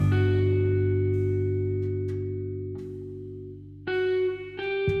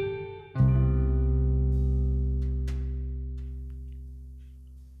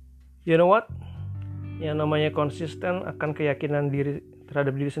You know what? Yang namanya konsisten akan keyakinan diri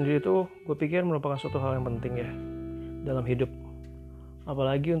terhadap diri sendiri itu gue pikir merupakan suatu hal yang penting ya dalam hidup.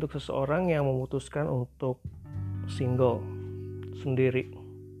 Apalagi untuk seseorang yang memutuskan untuk single sendiri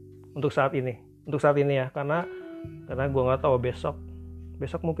untuk saat ini ya, karena gue nggak tahu besok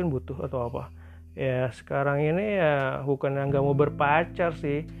mungkin butuh atau apa ya. Sekarang ini ya bukan yang nggak mau berpacar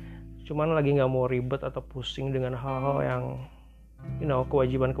sih, cuman lagi nggak mau ribet atau pusing dengan hal-hal yang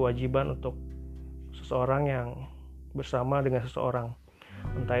kewajiban untuk seseorang yang bersama dengan seseorang,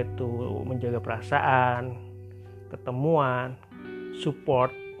 entah itu menjaga perasaan, ketemuan,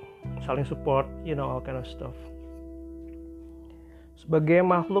 saling support, all kind of stuff. Sebagai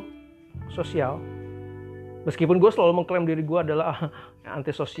makhluk sosial, meskipun gue selalu mengklaim diri gue adalah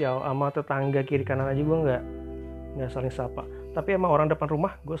antisosial, sama tetangga kiri kanan aja gue nggak saling sapa. Tapi emang orang depan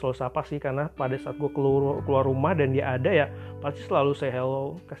rumah gue selalu sapa sih, karena pada saat gue keluar rumah dan dia ada ya pasti selalu say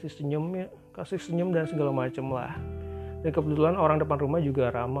hello, kasih senyum dan segala macem lah. Dan kebetulan orang depan rumah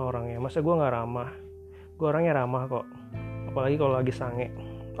juga ramah orangnya. Masa gue nggak ramah? Gue orangnya ramah kok, apalagi kalau lagi sange.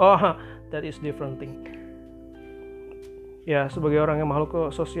 Oh, that is different thing. Ya, sebagai orang yang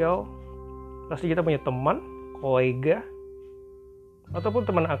makhluk sosial, pasti kita punya teman, kolega, ataupun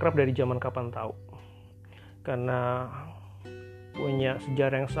teman akrab dari zaman kapan tahu. Karena punya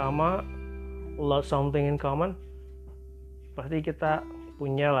sejarah yang sama, lot something in common, pasti kita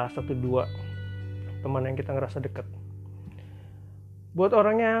punya lah 1-2 teman yang kita ngerasa dekat. Buat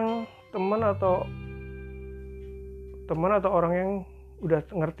orang yang teman atau orang yang udah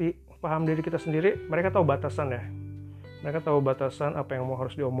ngerti, paham diri kita sendiri, mereka tahu batasan ya. Mereka tahu batasan apa yang mau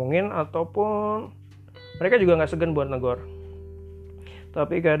harus diomongin, ataupun mereka juga nggak segan buat negor.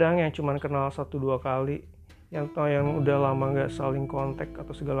 Tapi kadang yang cuman kenal 1-2 kali, yang udah lama nggak saling kontak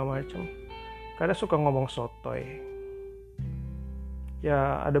atau segala macam, kadang suka ngomong sotoy.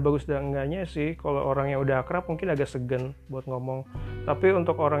 Ya ada bagus dan enggaknya sih. Kalau orang yang udah akrab mungkin agak segan buat ngomong, tapi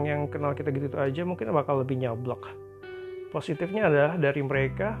untuk orang yang kenal kita gitu aja mungkin bakal lebih nyablak. Positifnya adalah dari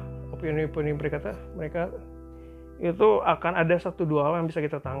mereka, opini mereka itu akan ada 1-2 hal yang bisa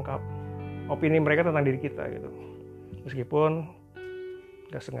kita tangkap, opini mereka tentang diri kita gitu, meskipun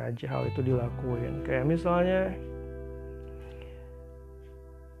gak sengaja hal itu dilakuin. Kayak misalnya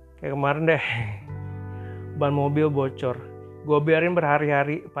kayak kemarin deh, ban mobil bocor, gue biarin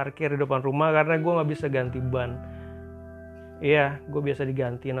berhari-hari parkir di depan rumah karena gue gak bisa ganti ban. Iya, gue biasa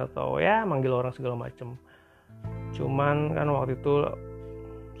digantiin atau ya manggil orang segala macem. Cuman kan waktu itu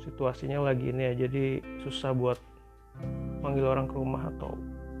situasinya lagi ini ya, jadi susah buat manggil orang ke rumah atau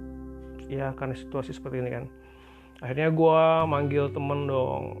ya karena situasi seperti ini kan. Akhirnya gue manggil temen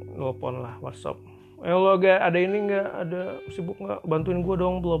dong, nelfon lah WhatsApp. Lo gak ada ini nggak, ada sibuk nggak, bantuin gue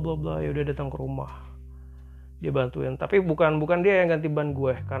dong, bla bla bla. Ya udah datang ke rumah, dia bantuin. Tapi bukan dia yang ganti ban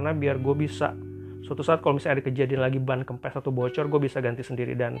gue, karena biar gue bisa suatu saat kalau misalnya ada kejadian lagi ban kempes atau bocor, gue bisa ganti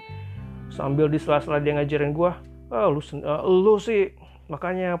sendiri. Dan sambil di sela-sela dia ngajarin gue, lu sih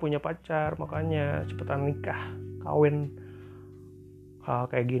makanya punya pacar, makanya cepetan nikah, kawin. Hal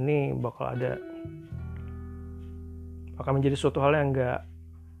kayak gini bakal menjadi suatu hal yang gak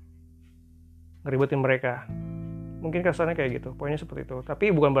ngeribetin mereka. Mungkin kasarnya kayak gitu, poinnya seperti itu. Tapi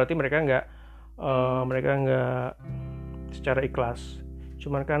bukan berarti mereka nggak secara ikhlas.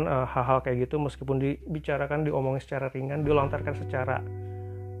 Cuman kan hal-hal kayak gitu meskipun dibicarakan, diomongin secara ringan, dilontarkan secara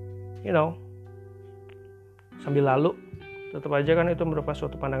sambil lalu, tetap aja kan itu merupakan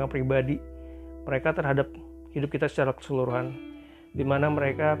suatu pandangan pribadi mereka terhadap hidup kita secara keseluruhan, dimana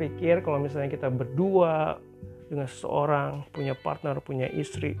mereka pikir kalau misalnya kita berdua dengan seseorang, punya partner, punya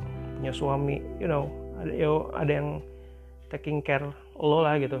istri, punya suami, ada yang taking care lo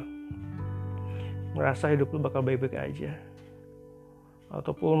lah gitu, ngerasa hidup lo bakal baik-baik aja.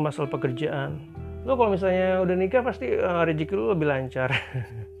 Ataupun masalah pekerjaan, lo kalau misalnya udah nikah pasti rezeki lo lebih lancar.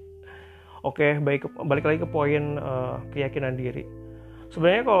 Oke, balik lagi ke poin keyakinan diri.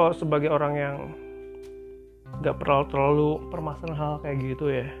 Sebenarnya kalau sebagai orang yang gak terlalu permasalahan hal kayak gitu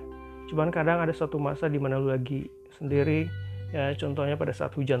ya, cuman kadang ada satu masa di mana lu lagi sendiri ya, contohnya pada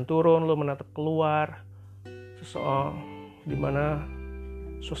saat hujan turun, lu menatap keluar, di mana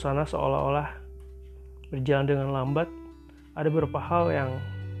suasana seolah-olah berjalan dengan lambat. Ada beberapa hal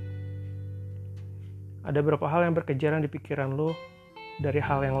yang berkejaran di pikiran lu dari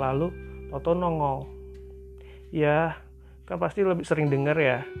hal yang lalu, atau nongol. Ya kan pasti lebih sering dengar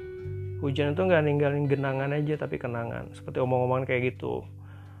ya, hujan itu gak ninggalin genangan aja tapi kenangan, seperti omong-omongan kayak gitu.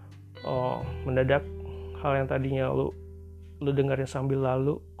 Mendadak hal yang tadinya lu dengerin sambil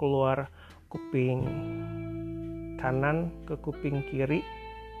lalu keluar kuping kanan ke kuping kiri,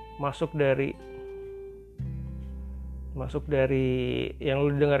 masuk dari masuk dari yang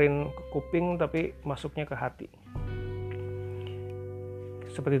lu dengerin ke kuping tapi masuknya ke hati.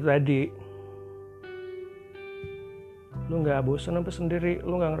 Seperti itu tadi, lu nggak bosan apa sendiri,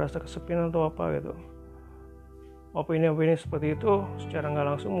 lu nggak ngerasa kesepian atau apa gitu. Opini-opini seperti itu secara nggak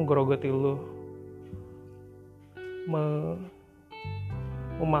langsung menggerogoti lu,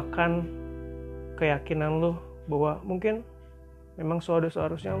 memakan keyakinan lu bahwa mungkin memang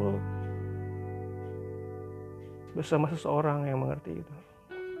seharusnya lu bersama seseorang yang mengerti itu.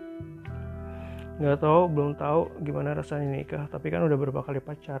 Belum tahu gimana rasanya nikah, tapi kan udah beberapa kali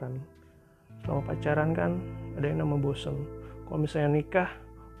pacaran. Selama pacaran kan ada yang nama bosen. Kalau misalnya nikah,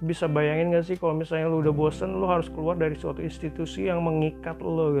 bisa bayangin gak sih kalau misalnya lu udah bosen, lu harus keluar dari suatu institusi yang mengikat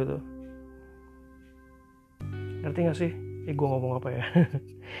lu gitu. Ngerti gak sih? Gue ngomong apa ya?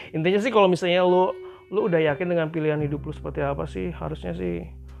 Intinya sih kalau misalnya lu udah yakin dengan pilihan hidup lu seperti apa sih, harusnya sih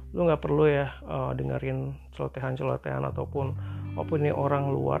lu nggak perlu ya dengerin celotehan ataupun opini orang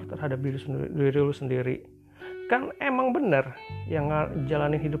luar terhadap diri lu sendiri. Kan emang bener yang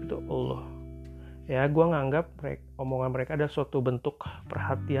jalanin hidup itu Allah. Ya, gue nganggap omongan mereka ada suatu bentuk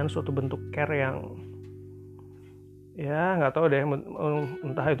perhatian, suatu bentuk care yang ya nggak tahu deh,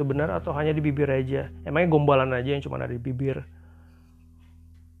 entah itu benar atau hanya di bibir aja. Emangnya gombalan aja yang cuma ada di bibir.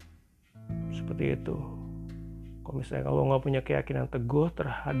 Seperti itu. Kalau misalnya kalau nggak punya keyakinan teguh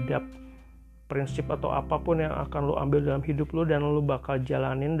terhadap prinsip atau apapun yang akan lo ambil dalam hidup lo dan lo bakal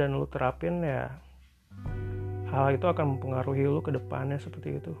jalanin dan lo terapin, ya hal itu akan mempengaruhi lo ke depannya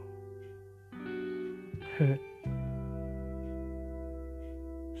seperti itu.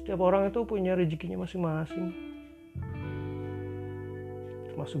 Setiap orang itu punya rezekinya masing-masing,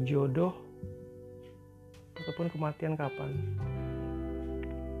 termasuk jodoh ataupun kematian kapan.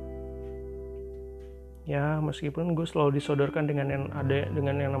 Ya, meskipun gue selalu disodorkan dengan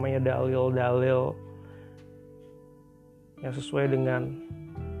yang namanya dalil-dalil yang sesuai dengan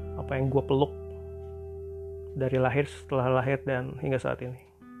apa yang gue peluk dari lahir, setelah lahir, dan hingga saat ini.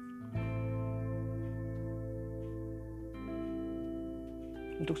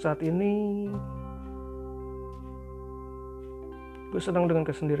 Untuk saat ini gue senang dengan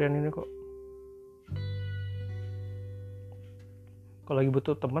kesendirian ini kok. Kalau lagi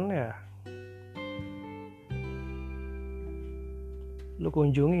butuh temen ya lu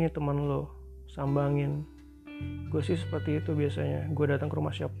kunjungi teman lo, sambangin. Gue sih seperti itu biasanya. Gue datang ke rumah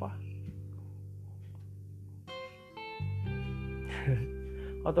siapa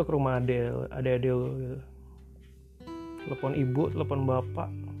atau ke rumah adik lo gitu. Telepon ibu, telepon bapak,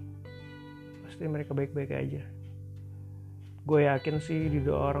 pasti mereka baik-baik aja. Gue yakin sih di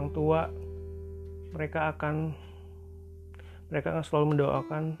doa orang tua mereka akan selalu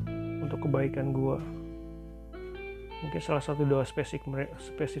mendoakan untuk kebaikan gue. Mungkin salah satu doa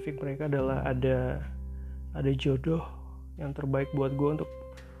spesifik mereka adalah ada jodoh yang terbaik buat gue untuk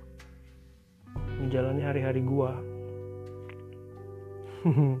menjalani hari-hari gue.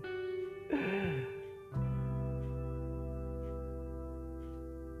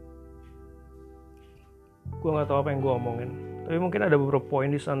 Gue nggak tahu apa yang gue omongin, tapi mungkin ada beberapa poin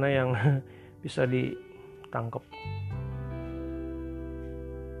di sana yang bisa ditangkap.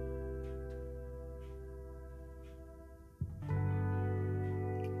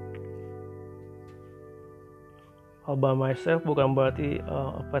 All by myself bukan berarti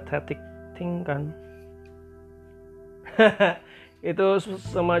a pathetic thing kan. Itu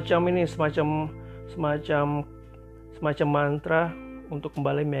semacam mantra untuk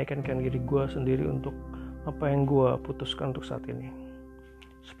kembali meyakinkan diri gue sendiri untuk apa yang gue putuskan untuk saat ini.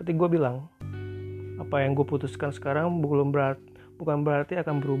 Seperti gue bilang, apa yang gue putuskan sekarang bukan berarti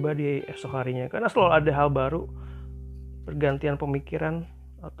akan berubah di esok harinya, karena selalu ada hal baru, pergantian pemikiran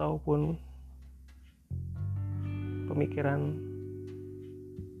ataupun pemikiran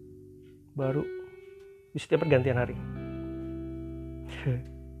baru di setiap pergantian hari.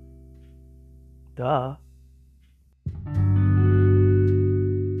 Dah.